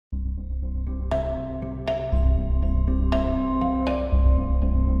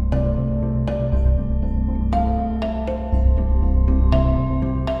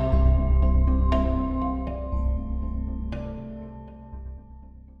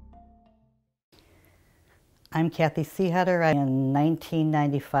I'm Kathy Seehutter. In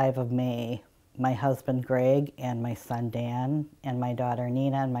 1995 of May, my husband Greg and my son Dan and my daughter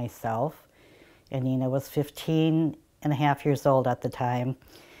Nina and myself, and Nina was 15 and a half years old at the time,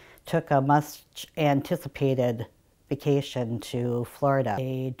 took a much anticipated vacation to Florida.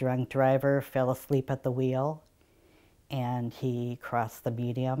 A drunk driver fell asleep at the wheel and he crossed the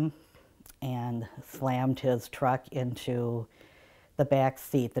median and slammed his truck into the back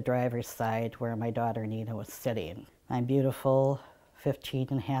seat, the driver's side, where my daughter Nina was sitting. My beautiful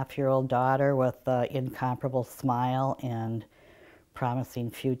 15-and-a-half-year-old daughter with an incomparable smile and promising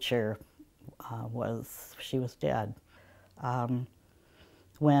future she was dead.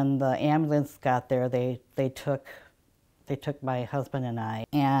 When the ambulance got there, they took my husband and I,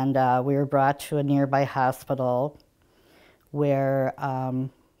 and we were brought to a nearby hospital where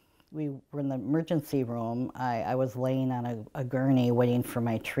we were in the emergency room. I was laying on a gurney waiting for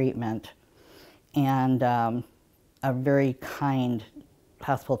my treatment, and a very kind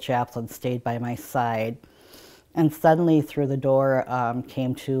hospital chaplain stayed by my side. And suddenly through the door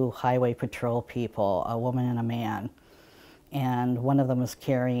came two highway patrol people, a woman and a man, and one of them was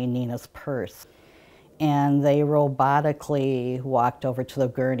carrying Nina's purse. And they robotically walked over to the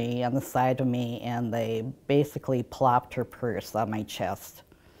gurney on the side of me, and they basically plopped her purse on my chest.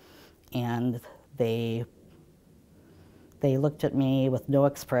 And they looked at me with no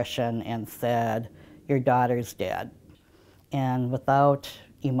expression and said, "Your daughter's dead." And without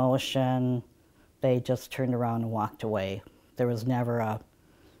emotion, they just turned around and walked away. There was never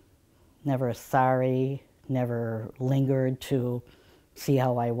a sorry, never lingered to see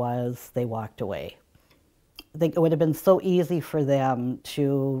how I was. They walked away. I think it would have been so easy for them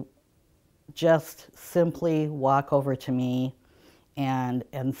to just simply walk over to me and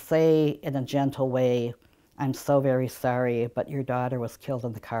say in a gentle way, "I'm so very sorry, but your daughter was killed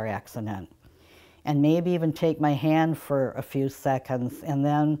in the car accident." And maybe even take my hand for a few seconds and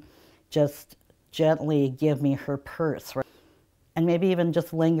then just gently give me her purse. And maybe even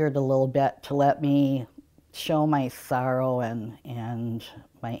just lingered a little bit to let me show my sorrow and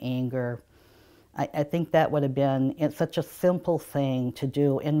my anger. I think that would have been such a simple thing to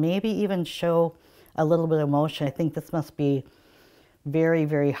do, and maybe even show a little bit of emotion. I think this must be very,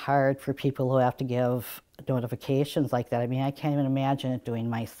 very hard for people who have to give notifications like that. I mean, I can't even imagine it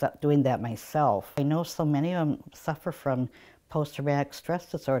doing that myself. I know so many of them suffer from post-traumatic stress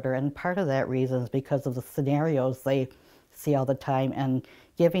disorder, and part of that reason is because of the scenarios they see all the time, and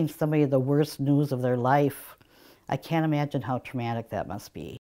giving somebody the worst news of their life, I can't imagine how traumatic that must be.